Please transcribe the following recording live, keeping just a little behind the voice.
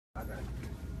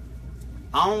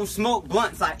I don't smoke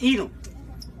blunts, I eat them.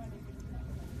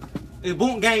 It's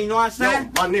Boonk gang, you know what I'm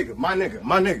saying? Yo, my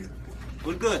nigga.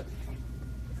 What's good?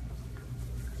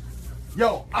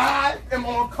 Yo, I am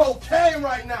on cocaine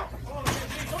right now.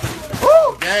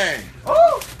 Woo! Gang. Woo!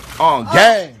 On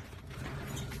gang.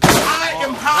 I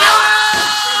am high.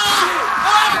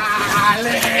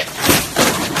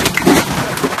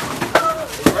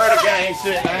 Murder gang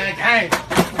shit, man. Gang.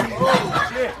 Oh,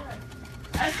 shit.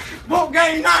 Boonk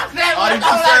gang, you know what I'm saying? All these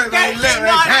concerns ain't lit,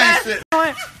 man. Gang shit.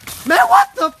 Man, what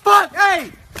the fuck?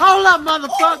 Hey, hold up,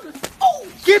 motherfucker.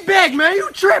 Get back, man. You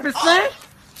tripping, son.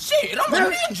 Shit, I'm a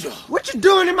ninja. What you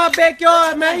doing in my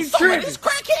backyard, man? You tripping. This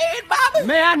crackhead, Bobby.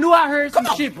 Man, I knew I heard some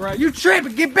shit, bro. You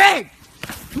tripping. Get back.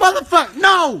 Motherfucker,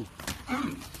 no.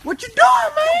 What you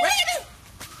doing, man? Ready?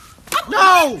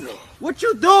 No. What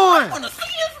you doing? I wanna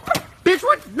see this. Bitch,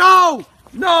 what? No.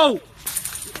 No.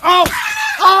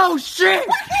 Oh, shit.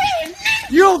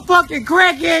 You a fucking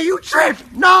crackhead. You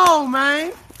tripping. No,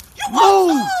 man.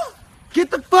 Move. Get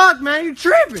the fuck, man. You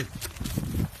tripping.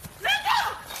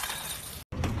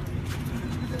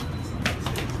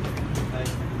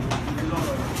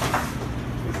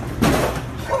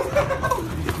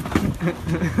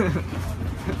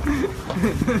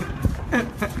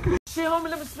 Shit, homie,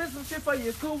 let me spin some shit for you.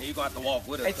 It's cool. You gonna have to walk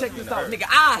with us. Hey, check this out, nigga.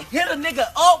 I hit a nigga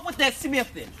up with that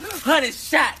Smithing. 100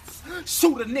 shots.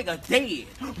 Shoot a nigga dead.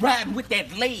 Riding with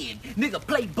that lead. Nigga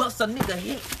play bust a nigga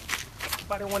hit.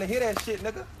 Nobody wanna hear that shit,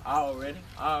 nigga. Already.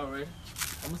 I'ma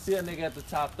see a nigga at the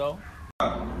top, though.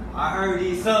 I heard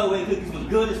these Subway cookies was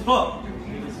good as fuck.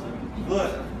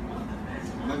 Good.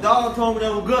 My dog told me they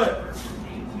were good.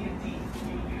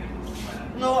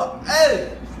 You know what?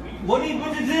 Hey, what these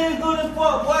bitches is good as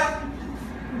fuck, boy.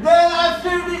 Man, I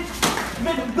seriously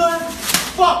make them good as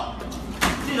fuck.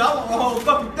 Shit, I want the whole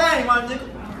fucking thing, my nigga.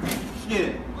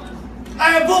 Shit.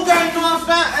 Hey, Boonk gang, you know what I'm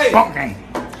saying? Hey. Boonk gang.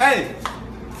 Hey,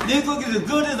 these cookies as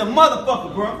good as a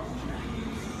motherfucker, bro.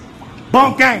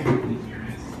 Boonk gang.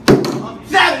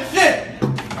 Savage shit.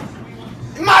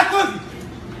 It's my cookie.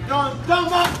 You know what I'm talking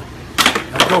about?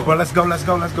 Let's go, bro.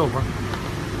 Let's go, bro.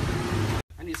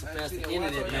 I need some fast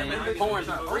internet, man. Pouring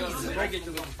freezing.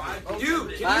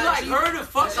 Dude, Can you like hurry the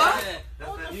fuck up?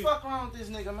 what the fuck wrong with this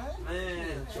nigga, man?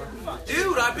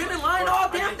 Dude, I've been in line all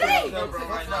damn day.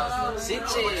 Sit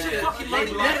chill.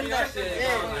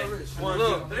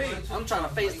 Look, I'm trying to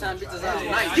FaceTime bitches all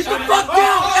night. Get the fuck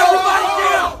down! Everybody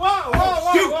down!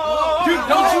 Dude,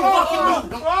 don't you fucking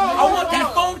move. I want that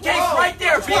phone case right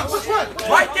there, bitch.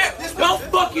 Right there. Don't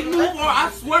fucking move or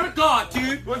I swear to God,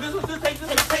 dude. Well, this was just take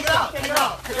it out.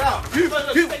 Dude,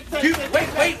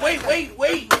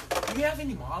 wait. Do you have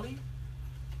any Molly?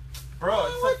 Bro,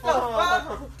 what the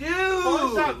fuck?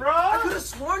 Dude, bro? I could have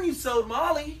sworn you sold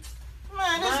Molly.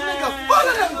 Man, this nigga fuck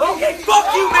them. Okay,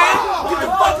 fuck you, man. Get the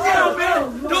fuck down,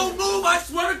 man. Don't move. I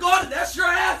swear to God, that's your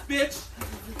ass, bitch.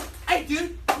 Hey,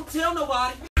 dude, don't tell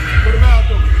nobody. Put him out,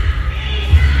 though.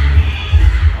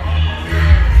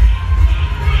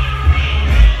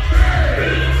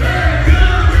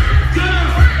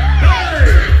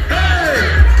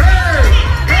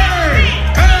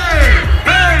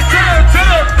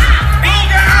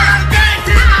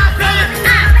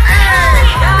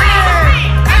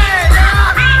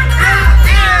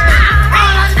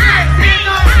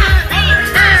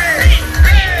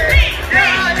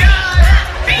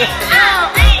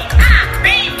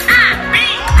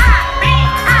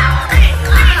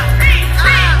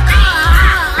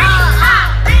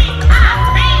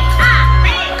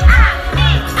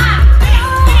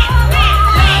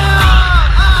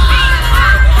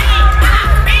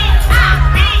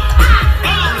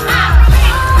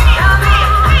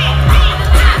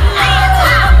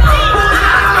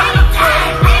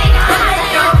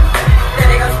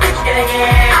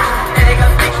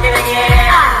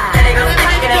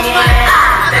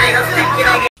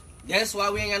 That's why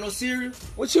we ain't got no cereal.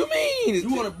 What you mean?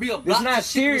 You want to be a block? It's not of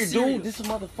shit with cereal, dude. This is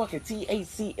motherfucking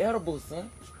THC edible, son.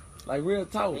 Like real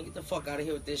talk. Man, get the fuck out of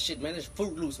here with this shit, man. It's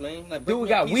Fruit Loose, man. Like, Dude, we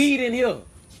got weed in here.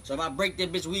 So if I break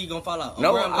that bitch, weed gonna fall out.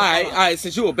 No, all right.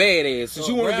 Since you a badass, since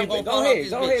you want to be, go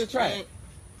ahead and try it.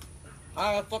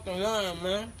 I fucking lying,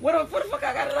 man. What the fuck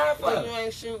I got it out for? You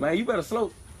ain't shooting. Man, you better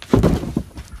slow.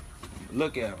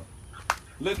 Look at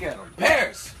him.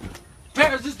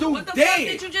 Paris, this dude What the dead. fuck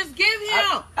did you just give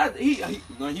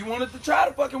him? He wanted to try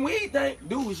the fucking weed thing.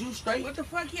 Dude, was you straight? What the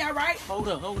fuck, he alright? Hold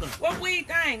up. What weed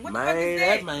thing? What the fuck Man, is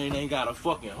that that? man ain't got a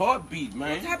fucking heartbeat,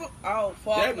 man. What type of... Oh,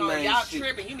 fuck That no. man Y'all shit.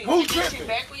 tripping. You need Who to get this tripping? shit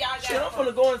back where y'all got Shit, I'm it from.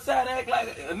 finna go inside and act like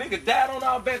a nigga died on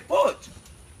our back porch.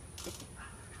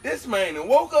 This man done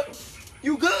woke up.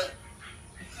 You good?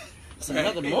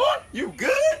 Another more? You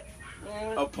good?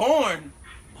 Man. A porn.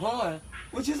 Porn?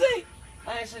 What you say?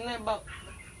 I ain't saying nothing about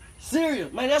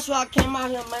cereal. Man, that's why I came out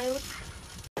here, man.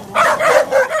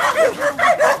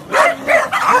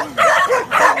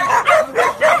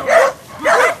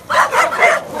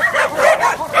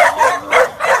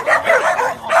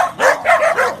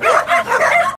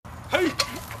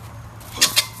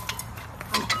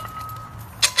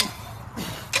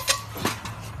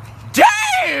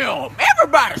 Damn!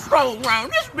 Everybody strong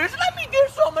around this bitch. Let me get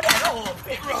some of that old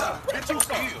bitch. Bitch, you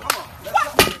still.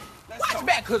 Watch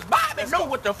back, cause Bobby know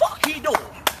what the fuck he doing.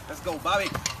 Let's go, Bobby.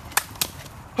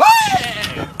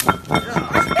 Hey!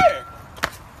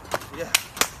 Yeah.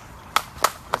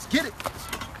 Let's get it.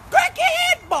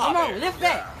 Crackhead, Bobby. Come on, lift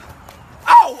that.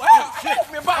 Oh, shit.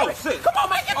 help me, Bobby. Oh, shit. Come on,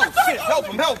 man, get the Oh, shit. Help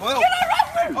him. Get out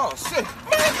of me. Oh, shit.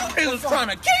 Man, you niggas trying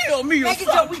to kill me or Make it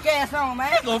your something. weak ass on,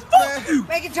 man. Nigga, fuck you.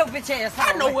 Make it your bitch ass on.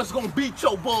 I know man. what's gonna beat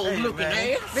your bold looking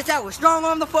ass. Bitch, I will strong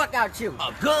arm the fuck out you.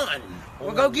 A gun.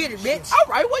 Well, go get it, bitch. All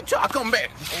right, wait till I come back.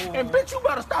 And bitch, you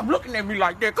better stop looking at me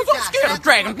like that, cause I'm scared of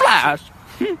dragonflies.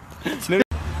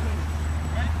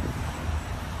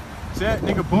 That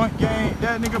nigga Boonk gang.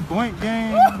 That nigga Boonk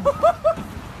gang.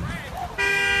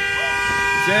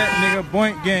 That nigga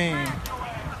Boonk gang.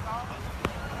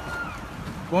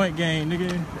 Boonk gang, nigga.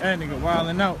 That nigga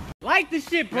wildin' out. Like this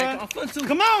shit, bro. I'm finna-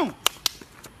 Come on.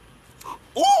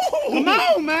 Ooh. Come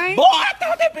on, man. Boy, I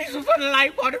thought that bitch was finna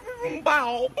light for the room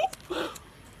ball.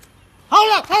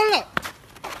 Hold up, hold up.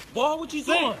 Boy, what you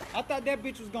doing? I thought that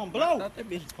bitch was gonna I blow. thought that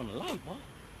bitch was finna light, boy.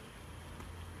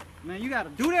 Man, you gotta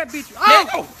do that bitch. Man,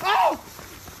 Oh! Oh!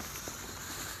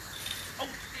 Oh,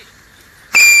 shit.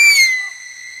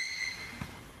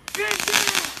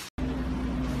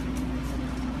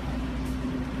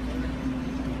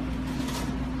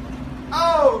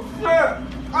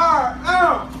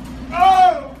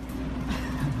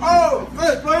 Oh,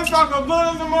 bitch. Boy, you talking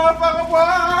bullets and motherfucker, boy.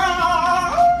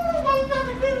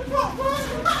 Motherfucker, get the fuck,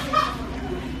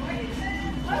 boy.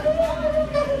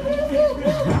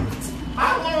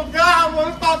 Oh, God,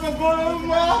 boy, fucking bullets,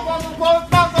 motherfucker, boy.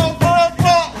 Fucking bullets,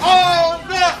 boy. Oh,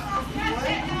 shit.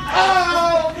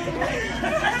 Oh.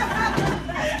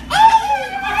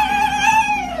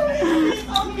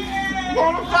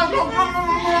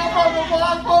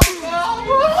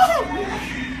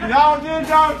 Y'all did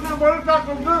y'all shit, but it's not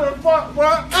some good as fuck,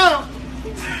 bro.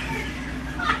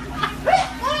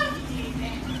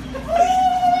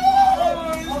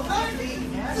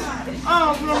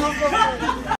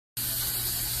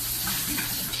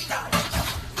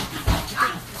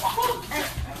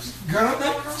 Girl,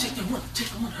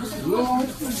 Lord,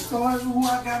 sorry who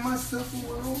I got myself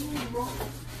around, bro.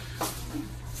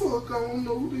 Fuck, I don't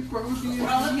know this probably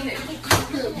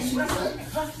did.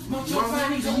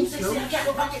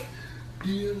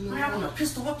 Man, I'm gonna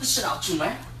pistol whip the shit out you,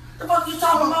 man. The fuck you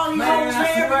talking about? You always man,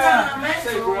 every time,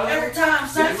 man. Every time,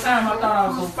 son. Every time I thought I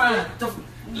was gonna find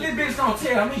it. Little bitch don't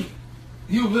tell me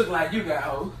you look like you got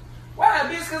hoes. Why,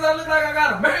 bitch? Cause I look like I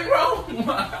got a bankroll?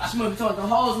 She must be talking to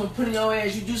hoes when put in your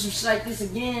ass. You do some shit like this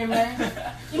again, man.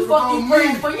 You fucking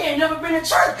praying for you ain't never been to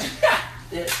church.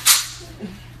 Yeah.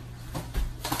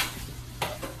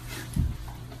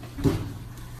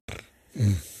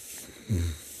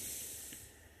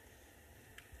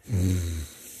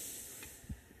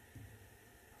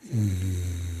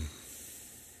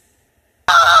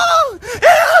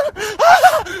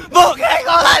 Boonk, ain't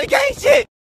gonna lie to gang shit.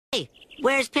 Hey,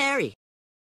 where's Perry?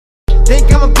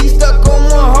 Think I'ma be stuck on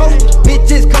one hoe?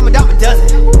 Bitches coming down a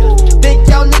dozen. Think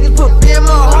y'all niggas put fear in my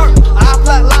heart? I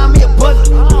flatline me a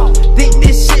buzzer. Think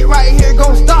this shit right here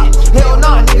gon' stop? Hell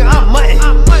nah, nigga, I'm money.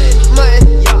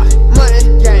 Money, yeah,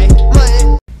 money, gang,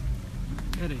 money.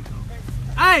 There they go.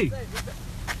 Hey!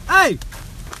 Hey!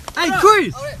 Hey,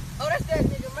 Chris! Oh, that's that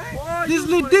nigga, man. This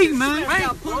Lil D, man.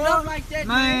 Y'all pulling up like that,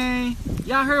 Man,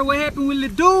 y'all heard what happened with Lil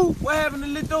Dude? What happened to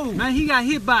little dude? Man, he got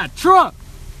hit by a truck.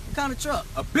 What kind of truck?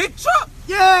 A big truck?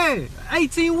 Yeah,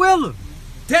 18-wheeler.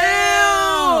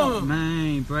 Damn!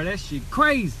 Man, bro, that shit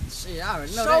crazy. Shit, I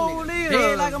already know So that nigga live,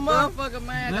 dead like a bro. motherfucker,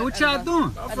 man. Man, what y'all doing?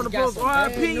 I'm I finna just got post some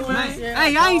bad RIP, news. man. Yeah,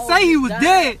 Hey, I ain't say he was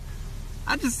dead.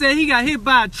 I just said he got hit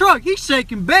by a truck. He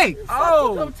shaking back.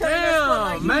 Oh, Come tell me that shit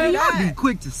like damn, you Man, man. y'all be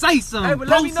quick to say something. Hey, but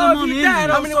let me post know something if on he the died.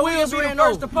 internet. How many wheels be the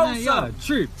first to Man, post y'all something?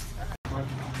 trip.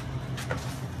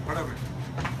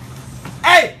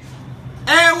 Hey!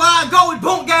 Everywhere I go with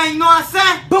Boonk gang, you know what I'm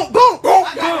saying? Boom, boom, boom.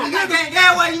 I got gang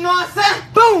everywhere, you know what I'm saying?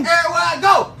 Boom. Everywhere I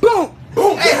go. Boom,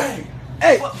 boom. Hey,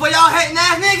 hey. For y'all hating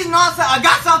ass niggas, you know what I'm saying? I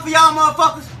got something for y'all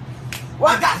motherfuckers.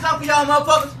 I got something for y'all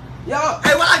motherfuckers. Yo,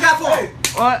 Hey, what I got for you?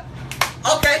 what?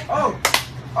 Okay. Oh,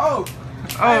 oh,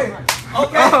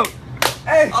 Okay.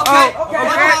 hey, Okay.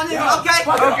 What y'all niggas? Okay.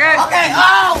 okay. Okay.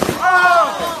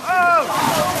 Oh.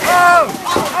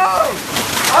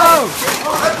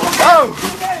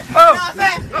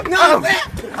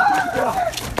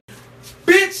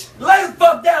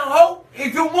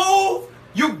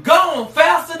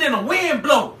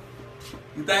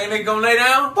 You think they gonna lay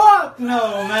down? Fuck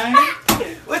no, man.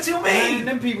 What you Man, mean?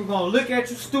 them people gonna look at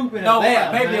you stupid and No,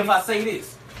 laugh, maybe man. if I say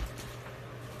this.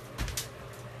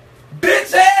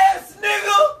 Bitch ass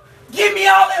nigga, give me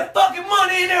all that fucking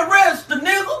money in that register,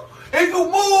 nigga. If you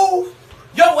move,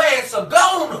 your ass a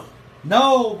goner.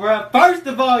 No, bruh. First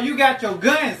of all, you got your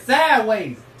gun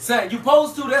sideways. Son, you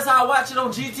supposed to. That's how I watch it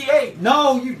on GTA.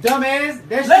 No, you dumbass.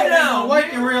 That Lay shit down, don't work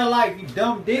in nigga. real life, you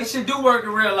dumb dick. This shit do work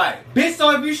in real life. Bitch, so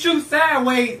if you shoot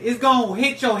sideways, it's gonna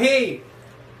hit your head.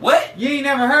 What? You ain't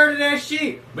never heard of that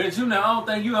shit. Bitch, you know, I don't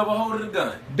think you ever hold a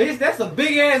gun. Bitch, that's a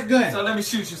big ass gun. So let me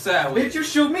shoot you sideways. Bitch, you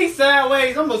shoot me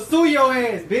sideways, I'm gonna sue your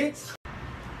ass, bitch.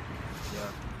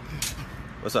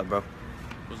 What's up, bro?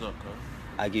 What's up, cuz?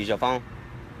 I give you your phone?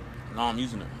 No, I'm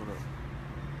using it. Hold up.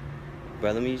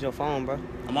 Bro, let me use your phone, bro.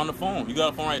 I'm on the phone. You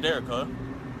got a phone right there, cuz.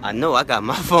 I know I got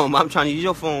my phone, but I'm trying to use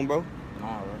your phone, bro.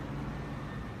 Nah, bro.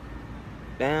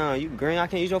 Damn, you green? I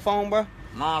can't use your phone, bro?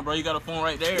 Nah, bro, you got a phone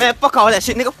right there. Man, fuck all that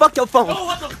shit, nigga. Fuck your phone. Oh,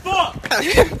 what the fuck?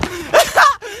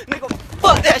 Nigga,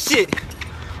 fuck that shit.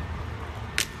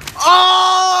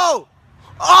 Oh!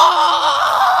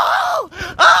 Oh!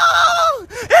 Oh!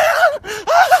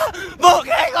 Boonk,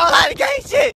 I ain't gonna lie to gang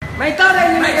shit. Man, throw that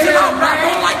Man, nigga chill out, in, bro. I man.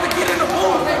 don't like to get in the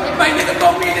pool. Man, nigga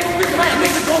go me in this bitch, man.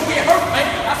 Nigga go get hurt, man.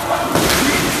 I swear.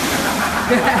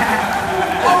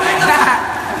 Oh, man,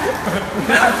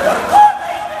 man, I swear to God,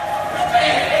 man.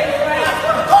 Man, I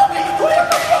swear to God, man. What the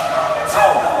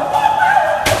fuck?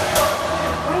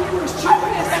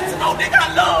 That's no nigga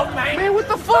I love, man. Man, what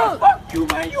the fuck? Fuck you,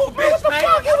 man. You a bitch, man.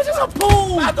 Fuck, it was just a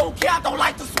pool. I don't care. I don't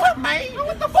like to swim, man.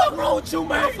 What the fuck wrong with you, man?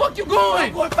 Where the fuck you going?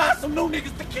 I'm going to find some new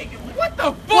niggas to kick it with. What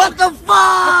the fuck? What the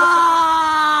fuck?